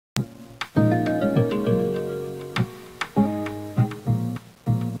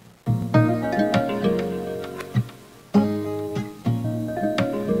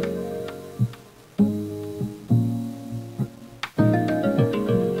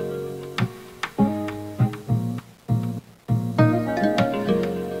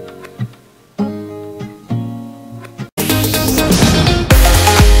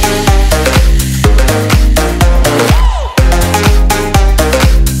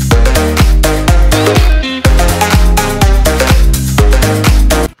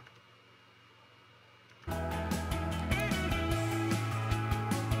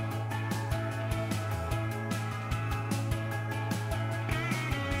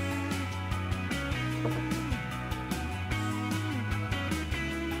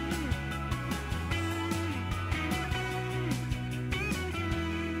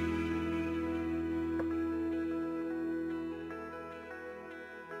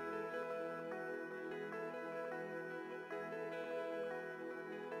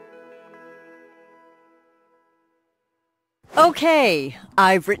Okay,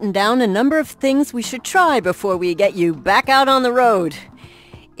 I've written down a number of things we should try before we get you back out on the road.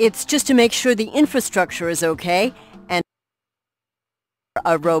 It's just to make sure the infrastructure is okay and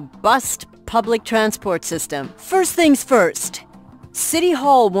a robust public transport system. First things first. City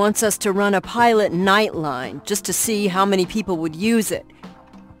Hall wants us to run a pilot nightline just to see how many people would use it.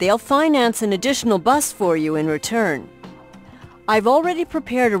 They'll finance an additional bus for you in return. I've already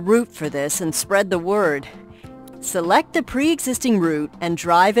prepared a route for this and spread the word. Select the pre-existing route and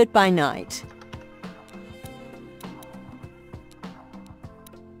drive it by night.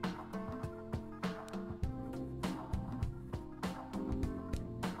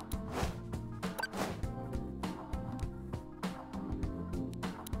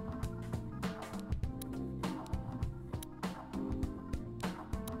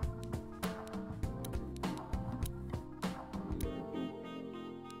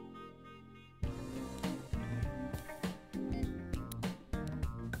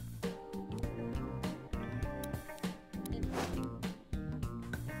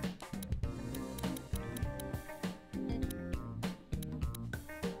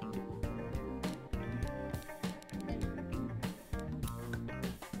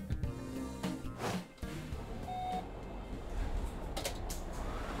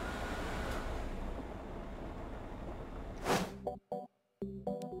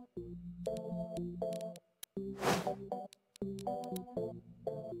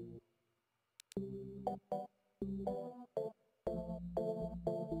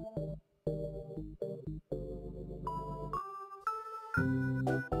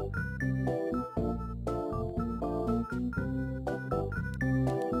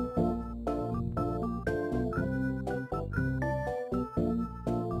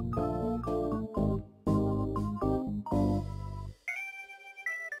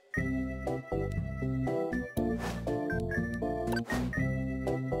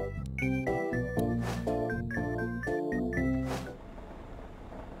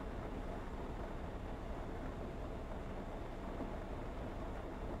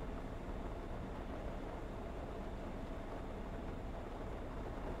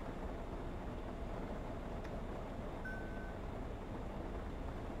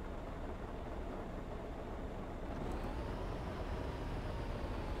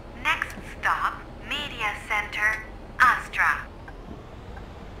 Stop, Media Center, Astra.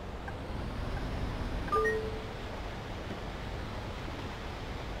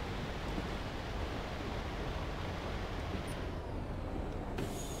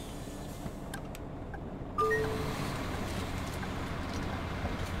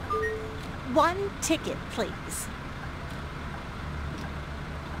 One ticket, please.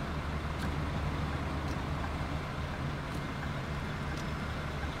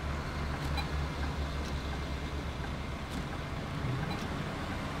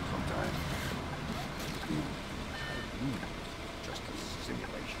 Just a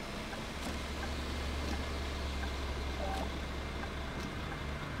simulation.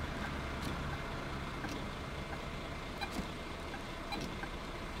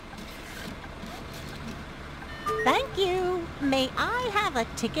 Thank you. May I have a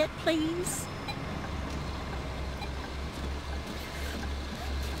ticket, please?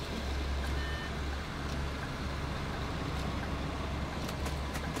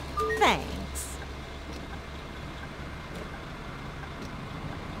 Thanks.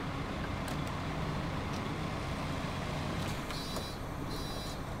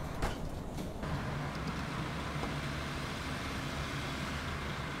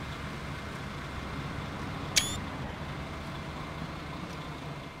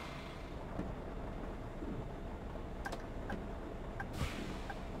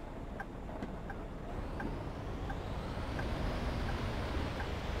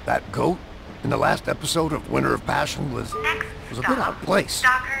 That goat in the last episode of Winter of Passion was a bit out of place.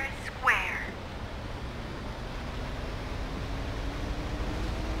 Dockers Square.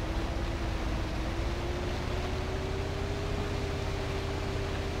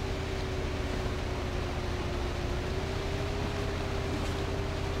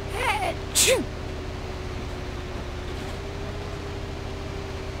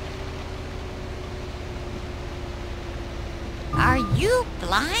 Are you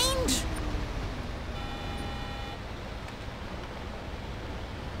blind?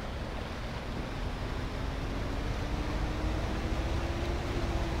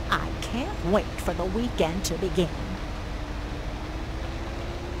 I can't wait for the weekend to begin.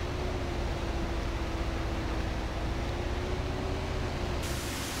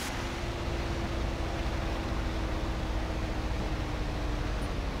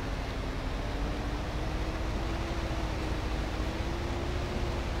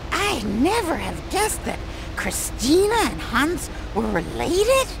 I'd never have guessed that Christina and Hans were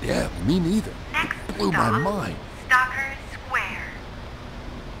related. Yeah, me neither. Next Blew my stop, mind. Stalker Square.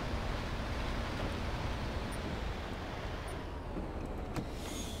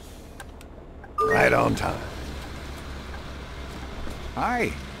 Right on time.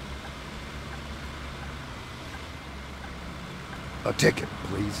 Hi. A ticket,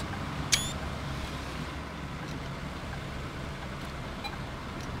 please.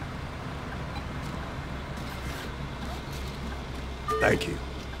 Thank you.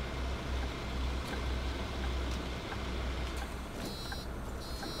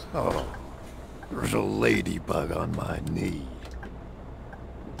 Oh, there's a ladybug on my knee.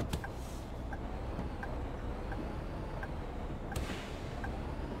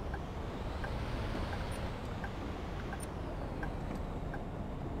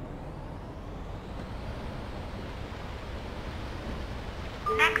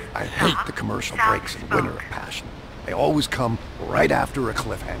 Next I hate stop, the commercial South breaks in Winter of Spoke. Passion. They always come right after a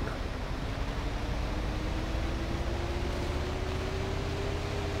cliffhanger.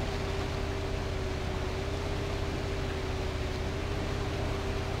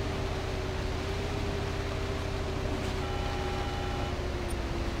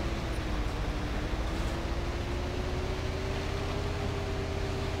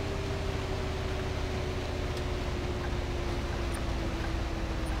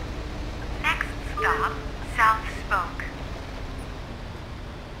 Next stop, South Spoke.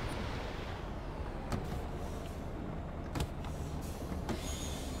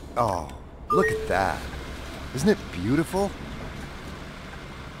 Oh, look at that. Isn't it beautiful?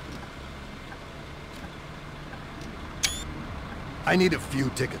 I need a few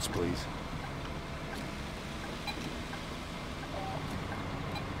tickets, please.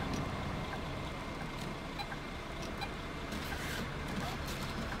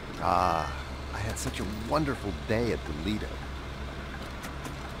 Ah, I had such a wonderful day at the Lido.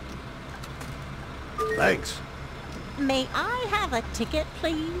 Thanks. May I have a ticket,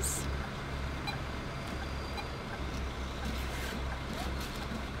 please?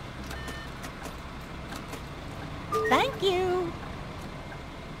 Thank you.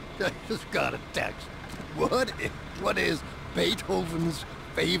 I just got a text. What is Beethoven's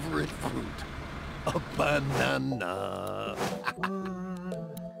favorite fruit? A banana.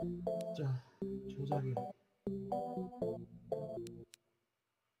 자, 조작이.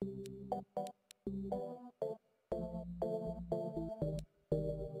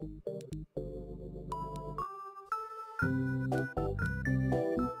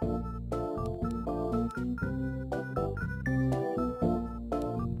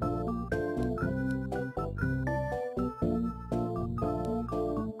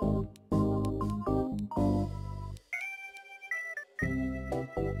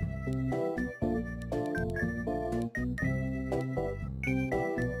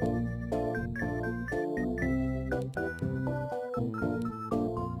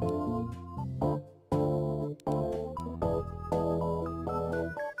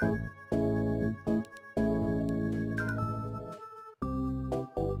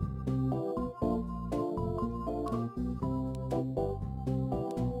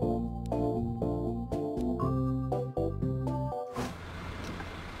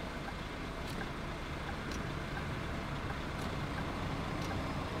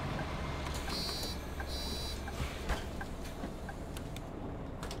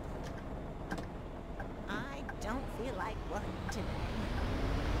 I don't feel like work today.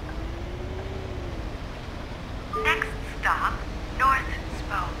 Next stop, North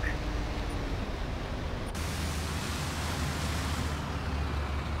Spoke.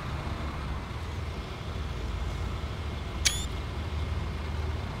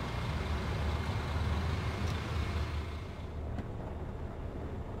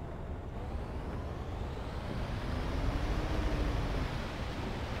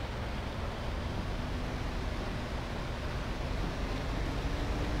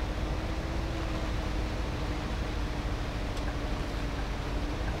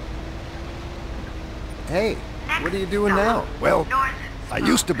 Hey, what are you doing Next now? stop, Well, North I Spoke.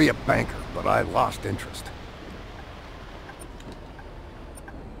 used to be a banker, but I lost interest.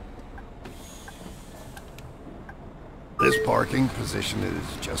 This parking position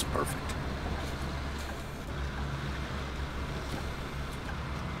is just perfect.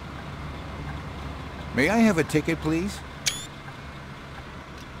 May I have a ticket, please?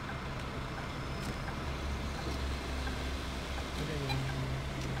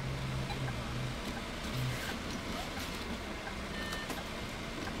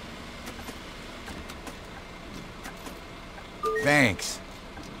 Thanks.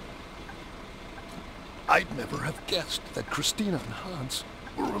 I'd never have guessed that Christina and Hans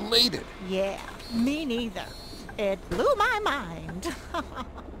were related. Yeah, me neither. It blew my mind.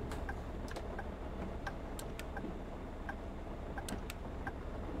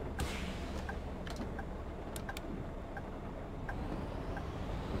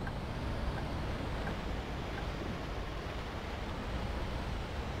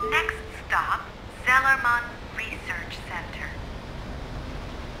 Next stop, Zellerman Research Center.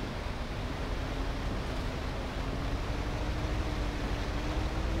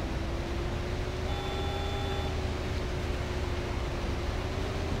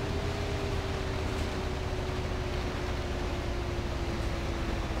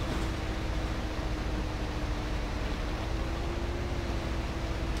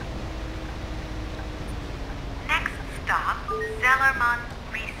 Next stop, Zellerman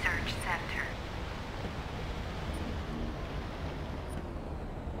Research Center.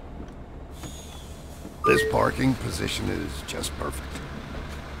 This parking position is just perfect.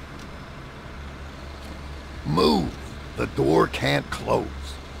 Move! The door can't close.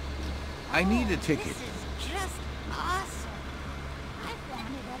 I need a ticket. This is just awesome. I've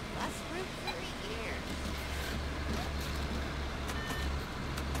wanted a bus route for years.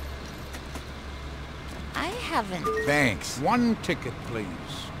 I haven't. Thanks. One ticket, please.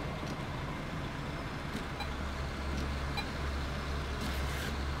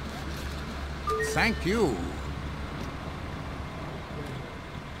 Thank you.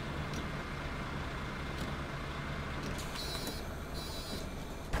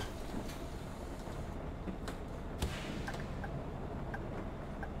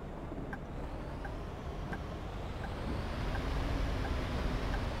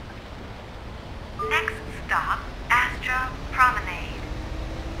 Next stop, Astra Promenade.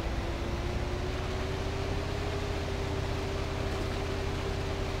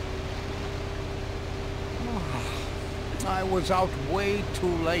 I was out way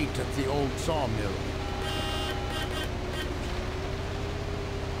too late at the old sawmill.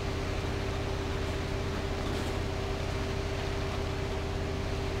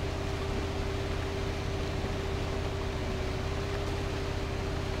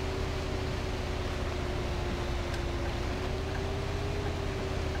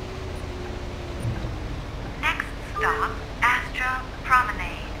 Next stop, Astra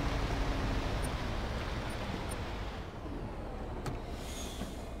Promenade.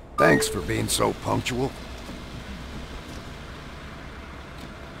 Thanks for being so punctual.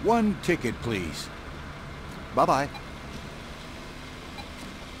 One ticket, please. Bye-bye.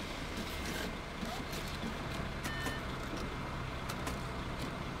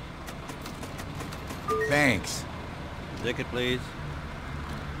 Thanks. Ticket, please.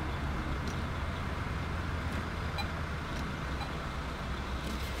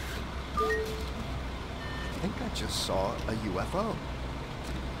 I think I just saw a UFO.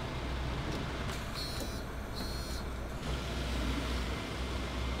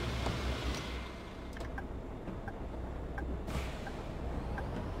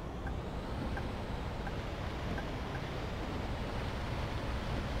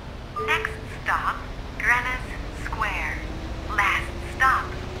 Next stop, Greenwich Square. Last stop.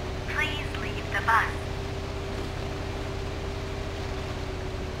 Please leave the bus.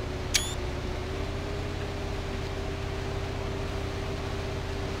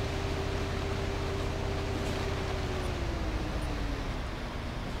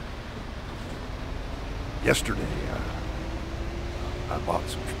 Yesterday, I bought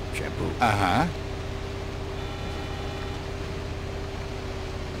some shampoo. Uh-huh.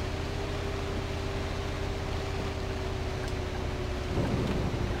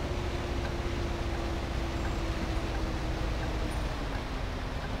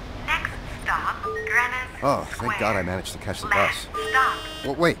 Next stop, Greenwich Oh, Square. thank God I managed to catch the Last bus. stop.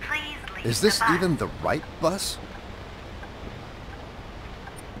 Well, wait, Please leave is this the bus. even the right bus?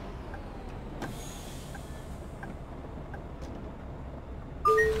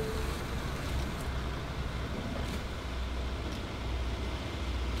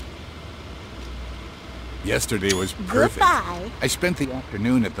 Yesterday was perfect. Goodbye. I spent the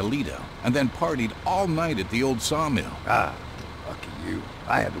afternoon at the Lido, and then partied all night at the old sawmill. Ah, lucky you.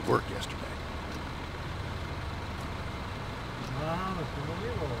 I had to work yesterday.